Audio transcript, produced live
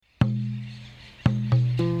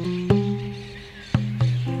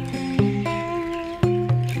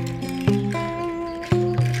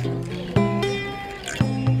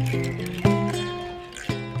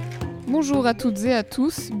Bonjour à toutes et à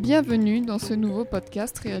tous, bienvenue dans ce nouveau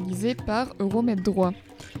podcast réalisé par Euromed Droit.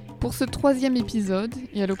 Pour ce 3e épisode,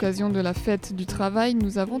 et à l'occasion de la fête du travail,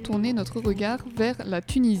 nous avons tourné notre regard vers la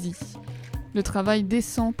Tunisie. Le travail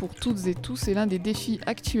décent pour toutes et tous est l'un des défis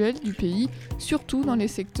actuels du pays, surtout dans les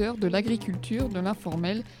secteurs de l'agriculture, de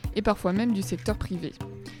l'informel et parfois même du secteur privé.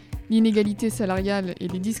 L'inégalité salariale et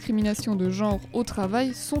les discriminations de genre au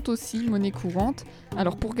travail sont aussi monnaie courante.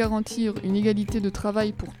 Alors pour garantir une égalité de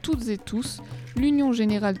travail pour toutes et tous, l'Union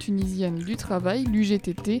générale tunisienne du travail,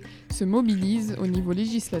 l'UGTT, se mobilise au niveau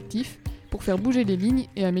législatif pour faire bouger les lignes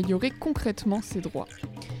et améliorer concrètement ses droits.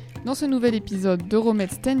 Dans ce nouvel épisode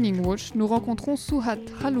d'Euromed Standing Watch, nous rencontrons Souhat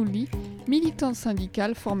Halouli, militante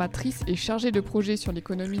syndicale, formatrice et chargée de projet sur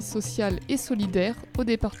l'économie sociale et solidaire au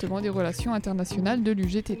département des relations internationales de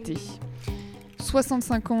l'UGTT.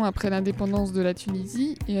 65 ans après l'indépendance de la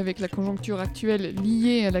Tunisie et avec la conjoncture actuelle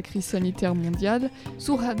liée à la crise sanitaire mondiale,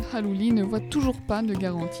 Souhat Halouli ne voit toujours pas de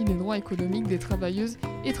garantie des droits économiques des travailleuses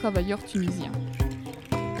et travailleurs tunisiens.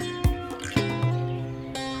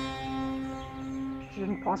 Je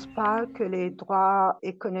ne pense pas que les droits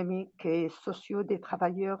économiques et sociaux des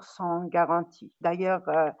travailleurs sont garantis. D'ailleurs,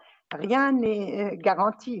 rien n'est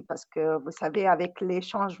garanti parce que, vous savez, avec les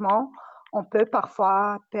changements, on peut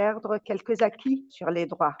parfois perdre quelques acquis sur les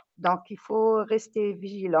droits. Donc, il faut rester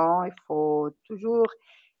vigilant, il faut toujours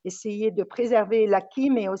essayer de préserver l'acquis,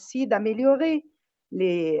 mais aussi d'améliorer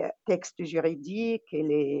les textes juridiques et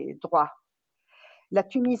les droits. La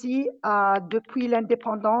Tunisie a, depuis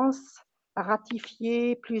l'indépendance,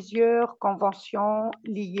 ratifié plusieurs conventions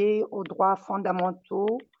liées aux droits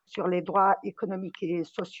fondamentaux sur les droits économiques et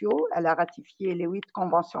sociaux. Elle a ratifié les 8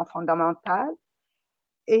 conventions fondamentales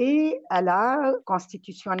et elle a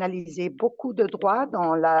constitutionnalisé beaucoup de droits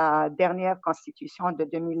dans la dernière constitution de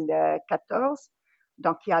 2014.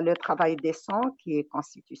 Donc, il y a le travail décent qui est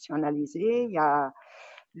constitutionnalisé, il y a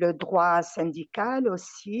le droit syndical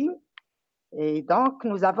aussi. Et donc,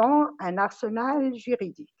 nous avons un arsenal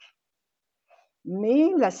juridique. Mais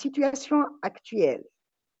la situation actuelle,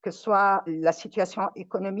 que ce soit la situation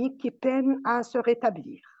économique qui peine à se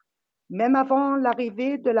rétablir, même avant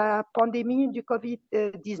l'arrivée de la pandémie du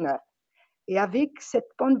Covid-19, et avec cette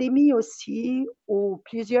pandémie aussi où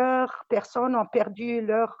plusieurs personnes ont perdu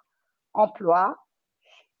leur emploi,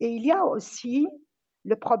 et il y a aussi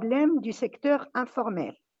le problème du secteur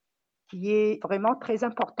informel, qui est vraiment très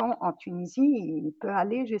important en Tunisie. Il peut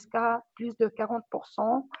aller jusqu'à plus de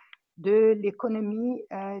 40% de l'économie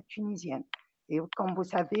tunisienne. Et comme vous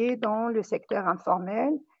savez, dans le secteur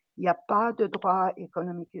informel, il n'y a pas de droits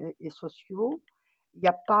économiques et sociaux, il n'y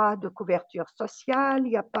a pas de couverture sociale,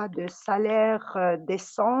 il n'y a pas de salaire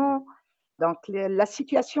décent. Donc, la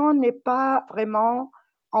situation n'est pas vraiment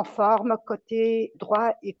en forme côté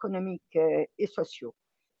droits économiques et sociaux.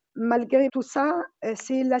 Malgré tout ça,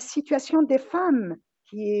 c'est la situation des femmes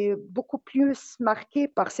qui est beaucoup plus marquée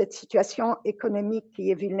par cette situation économique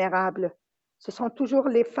qui est vulnérable. Ce sont toujours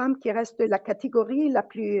les femmes qui restent la catégorie la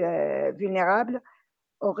plus vulnérable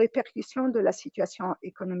aux répercussions de la situation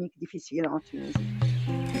économique difficile en Tunisie.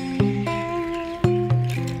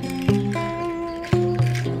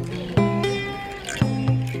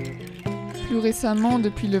 Plus récemment,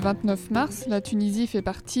 depuis le 29 mars, la Tunisie fait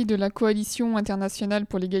partie de la Coalition internationale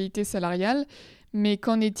pour l'égalité salariale. Mais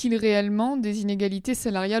qu'en est-il réellement des inégalités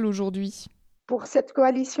salariales aujourd'hui ? Pour cette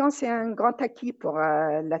coalition, c'est un grand acquis pour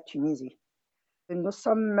la Tunisie. Nous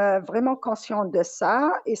sommes vraiment conscients de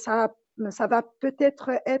ça et ça va peut-être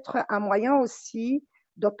être un moyen aussi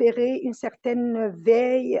d'opérer une certaine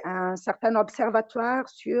veille, un certain observatoire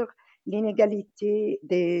sur l'inégalité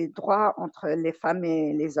des droits entre les femmes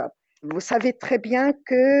et les hommes. Vous savez très bien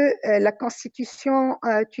que la constitution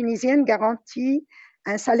tunisienne garantit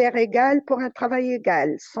un salaire égal pour un travail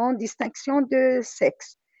égal, sans distinction de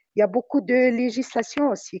sexe. Il y a beaucoup de législations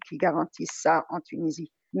aussi qui garantissent ça en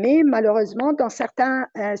Tunisie. Mais malheureusement, dans certains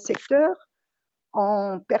secteurs,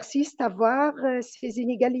 on persiste à voir ces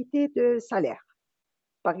inégalités de salaire.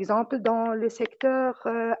 Par exemple, dans le secteur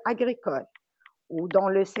agricole ou dans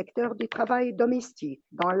le secteur du travail domestique,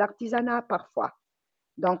 dans l'artisanat parfois.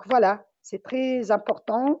 Donc voilà, c'est très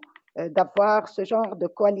important d'avoir ce genre de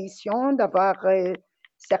coalition, d'avoir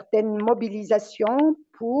certaines mobilisations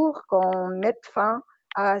pour qu'on mette fin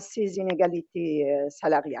à ces inégalités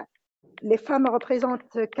salariales. Les femmes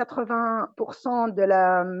représentent 80% de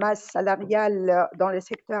la masse salariale dans le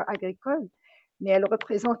secteur agricole, mais elles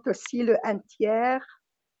représentent aussi un tiers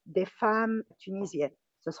des femmes tunisiennes.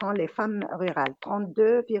 Ce sont les femmes rurales,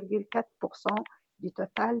 32,4% du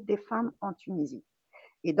total des femmes en Tunisie.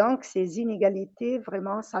 Et donc, ces inégalités,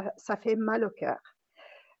 vraiment, ça fait mal au cœur.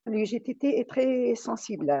 L'UGTT est très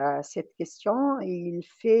sensible à cette question et il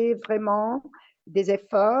fait vraiment des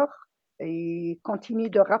efforts et il continue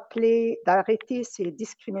de rappeler d'arrêter ces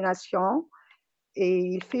discriminations et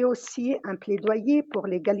il fait aussi un plaidoyer pour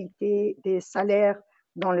l'égalité des salaires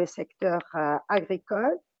dans le secteur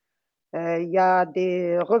agricole. Il y a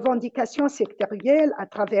des revendications sectorielles à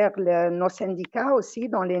travers nos syndicats aussi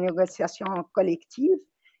dans les négociations collectives.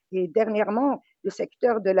 Et dernièrement, le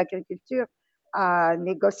secteur de l'agriculture a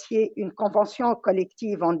négocié une convention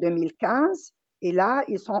collective en 2015. Et là,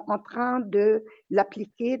 ils sont en train de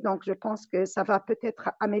l'appliquer. Donc, je pense que ça va peut-être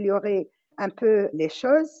améliorer un peu les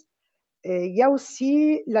choses. Et il y a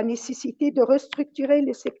aussi la nécessité de restructurer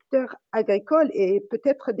le secteur agricole et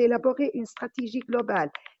peut-être d'élaborer une stratégie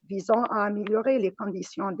globale visant à améliorer les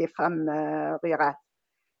conditions des femmes rurales.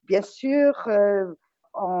 Bien sûr,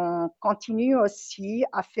 on continue aussi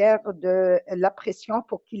à faire de la pression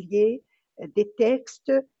pour qu'il y ait des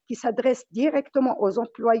textes qui s'adressent directement aux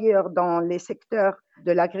employeurs dans les secteurs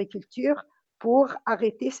de l'agriculture pour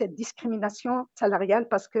arrêter cette discrimination salariale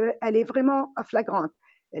parce qu'elle est vraiment flagrante.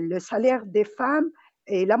 Le salaire des femmes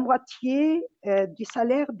est la moitié du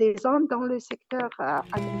salaire des hommes dans le secteur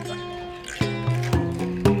agricole.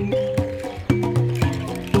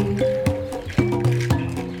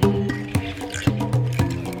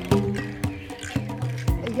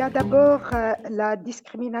 Il y a d'abord la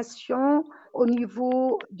discrimination au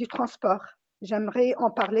niveau du transport. J'aimerais en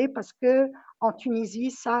parler parce qu'en Tunisie,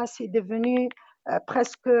 ça, c'est devenu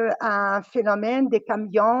presque un phénomène, des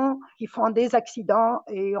camions qui font des accidents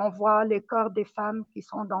et on voit les corps des femmes qui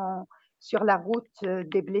sont sur la route,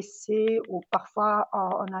 des blessés ou parfois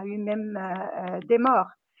on a eu même des morts.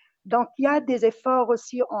 Donc, il y a des efforts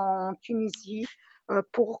aussi en Tunisie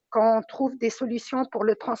pour qu'on trouve des solutions pour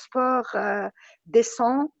le transport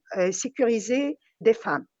décent, sécurisé des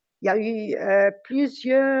femmes. Il y a eu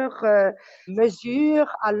plusieurs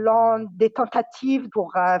mesures allant des tentatives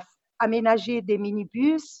pour aménager des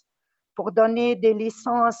minibus, pour donner des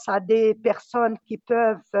licences à des personnes qui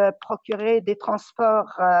peuvent procurer des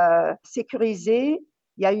transports sécurisés.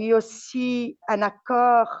 Il y a eu aussi un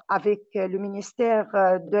accord avec le ministère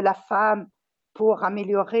de la Femme pour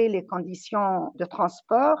améliorer les conditions de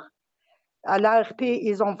transport. À l'ARP,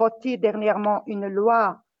 ils ont voté dernièrement une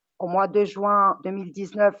loi au mois de juin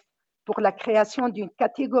 2019 pour la création d'une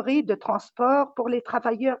catégorie de transport pour les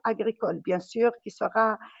travailleurs agricoles, bien sûr, qui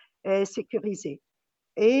sera sécurisée.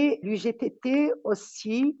 Et l'UGTT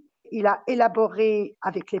aussi, il a élaboré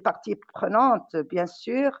avec les parties prenantes, bien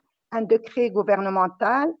sûr, un décret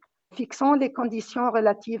gouvernemental fixant les conditions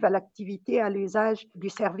relatives à l'activité et à l'usage du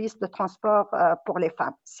service de transport pour les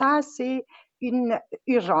femmes. Ça, c'est une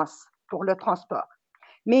urgence pour le transport.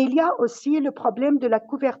 Mais il y a aussi le problème de la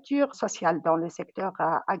couverture sociale dans le secteur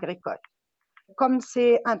agricole. Comme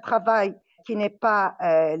c'est un travail qui n'est pas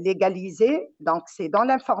légalisé, donc c'est dans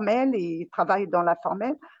l'informel, et ils travaillent dans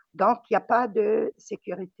l'informel, donc il n'y a pas de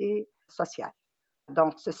sécurité sociale.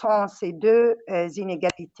 Donc ce sont ces deux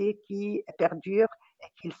inégalités qui perdurent et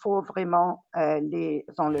qu'il faut vraiment les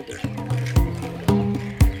enlever.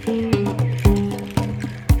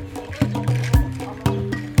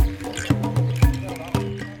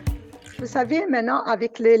 Vous savez, maintenant,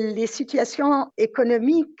 avec les situations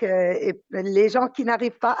économiques et les gens qui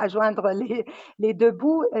n'arrivent pas à joindre les deux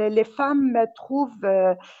bouts, les femmes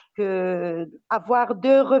trouvent qu'avoir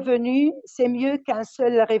deux revenus, c'est mieux qu'un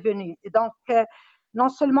seul revenu. Et donc, non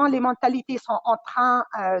seulement les mentalités sont en train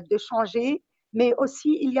de changer, mais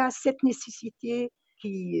aussi il y a cette nécessité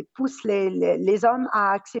qui pousse les hommes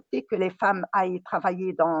à accepter que les femmes aillent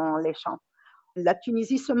travailler dans les champs. La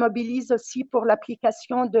Tunisie se mobilise aussi pour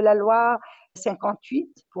l'application de la loi 58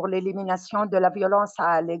 pour l'élimination de la violence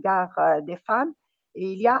à l'égard des femmes.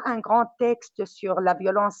 Et il y a un grand texte sur la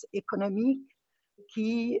violence économique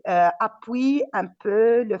qui appuie un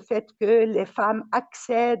peu le fait que les femmes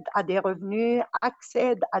accèdent à des revenus,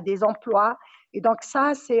 accèdent à des emplois. Et donc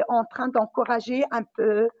ça, c'est en train d'encourager un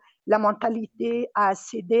peu la mentalité à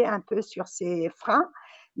céder un peu sur ces freins.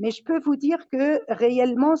 Mais je peux vous dire que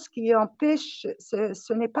réellement, ce qui empêche,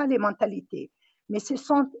 ce n'est pas les mentalités, mais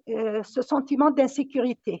ce sentiment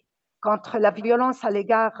d'insécurité contre la violence à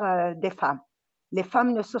l'égard des femmes. Les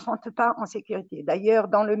femmes ne se sentent pas en sécurité. D'ailleurs,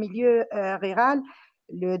 dans le milieu rural,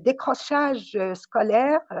 le décrochage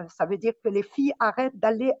scolaire, ça veut dire que les filles arrêtent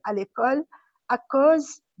d'aller à l'école à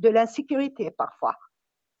cause de l'insécurité parfois.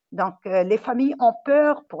 Donc, les familles ont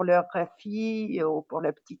peur pour leurs filles ou pour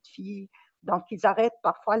leurs petites filles. Donc, ils arrêtent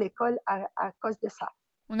parfois l'école à cause de ça.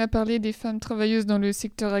 On a parlé des femmes travailleuses dans le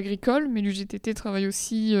secteur agricole, mais l'UGTT travaille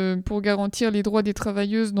aussi pour garantir les droits des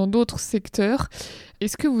travailleuses dans d'autres secteurs.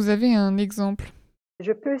 Est-ce que vous avez un exemple ?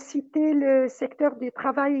 Je peux citer le secteur du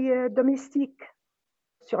travail domestique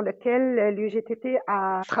sur lequel l'UGTT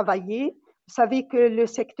a travaillé. Vous savez que le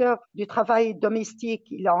secteur du travail domestique,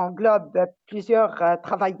 il englobe plusieurs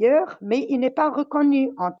travailleurs, mais il n'est pas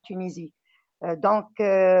reconnu en Tunisie. Donc,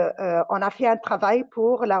 on a fait un travail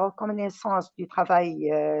pour la reconnaissance du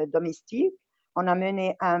travail domestique. On a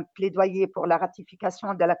mené un plaidoyer pour la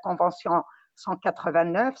ratification de la Convention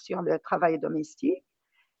 189 sur le travail domestique.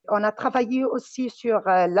 On a travaillé aussi sur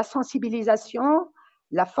la sensibilisation,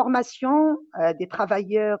 la formation des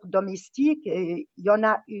travailleurs domestiques. Et il y en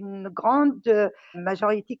a une grande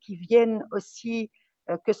majorité qui viennent aussi,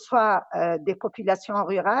 que ce soit des populations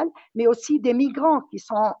rurales, mais aussi des migrants qui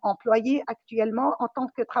sont employés actuellement en tant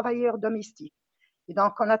que travailleurs domestiques. Et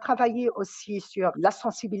donc, on a travaillé aussi sur la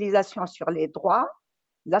sensibilisation sur les droits,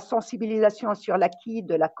 la sensibilisation sur l'acquis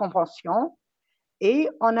de la Convention, et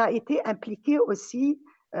on a été impliqué aussi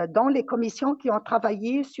dans les commissions qui ont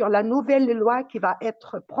travaillé sur la nouvelle loi qui va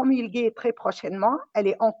être promulguée très prochainement. Elle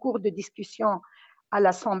est en cours de discussion à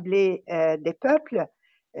l'Assemblée des peuples,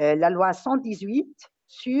 la loi 118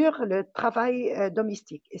 sur le travail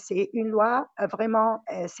domestique. Et c'est une loi vraiment,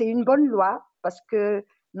 c'est une bonne loi parce que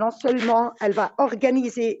non seulement elle va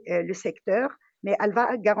organiser le secteur, mais elle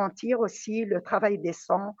va garantir aussi le travail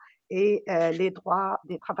décent et les droits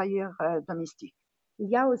des travailleurs domestiques. Il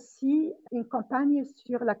y a aussi une campagne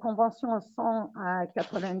sur la Convention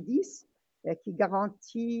 190 qui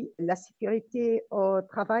garantit la sécurité au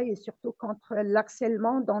travail et surtout contre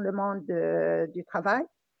l'harcèlement dans le monde du travail.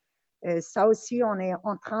 Ça aussi, on est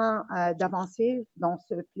en train d'avancer dans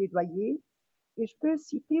ce plaidoyer. Et je peux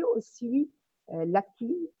citer aussi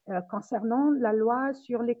l'acquis concernant la loi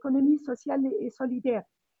sur l'économie sociale et solidaire,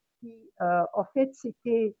 qui en fait,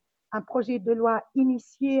 c'était un projet de loi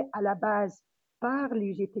initié à la base par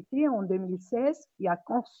l'UGTT en 2016, qui a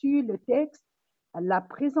conçu le texte, l'a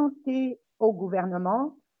présenté au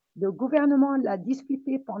gouvernement. Le gouvernement l'a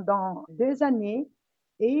discuté pendant 2 années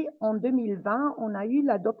et en 2020, on a eu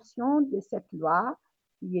l'adoption de cette loi,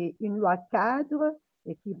 qui est une loi cadre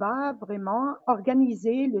et qui va vraiment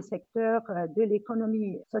organiser le secteur de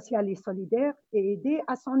l'économie sociale et solidaire et aider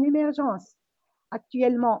à son émergence.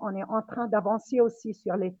 Actuellement, on est en train d'avancer aussi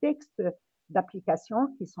sur les textes d'application,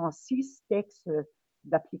 qui sont 6 textes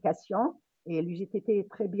d'application. Et l'UGTT est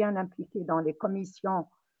très bien impliqué dans les commissions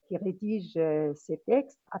qui rédigent ces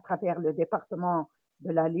textes à travers le département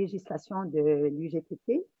de la législation de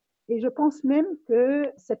l'UGTT. Et je pense même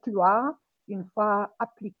que cette loi, une fois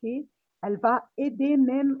appliquée, elle va aider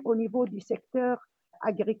même au niveau du secteur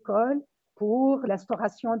agricole pour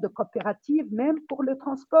l'instauration de coopératives, même pour le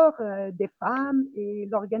transport des femmes et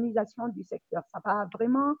l'organisation du secteur. Ça va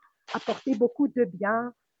vraiment apporter beaucoup de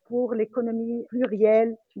bien pour l'économie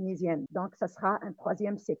plurielle tunisienne. Donc, ça sera un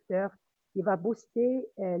 3e secteur qui va booster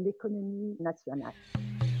l'économie nationale.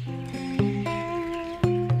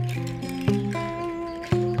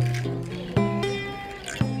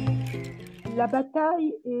 La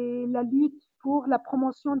bataille et la lutte pour la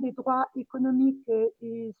promotion des droits économiques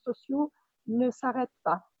et sociaux ne s'arrête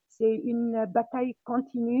pas. C'est une bataille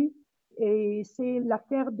continue et c'est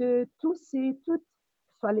l'affaire de tous et toutes,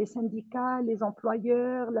 que ce soit les syndicats, les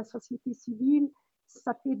employeurs, la société civile.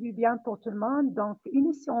 Ça fait du bien pour tout le monde. Donc,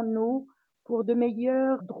 unissons-nous pour de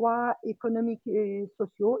meilleurs droits économiques et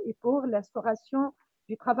sociaux et pour l'instauration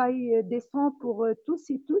du travail décent pour tous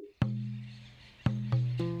et toutes.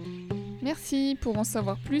 Merci. Pour en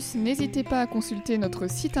savoir plus, n'hésitez pas à consulter notre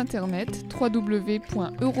site internet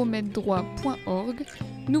www.euromeddroit.org.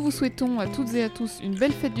 Nous vous souhaitons à toutes et à tous une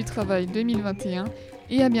belle fête du travail 2021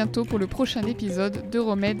 et à bientôt pour le prochain épisode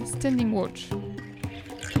d'Euromed Standing Watch.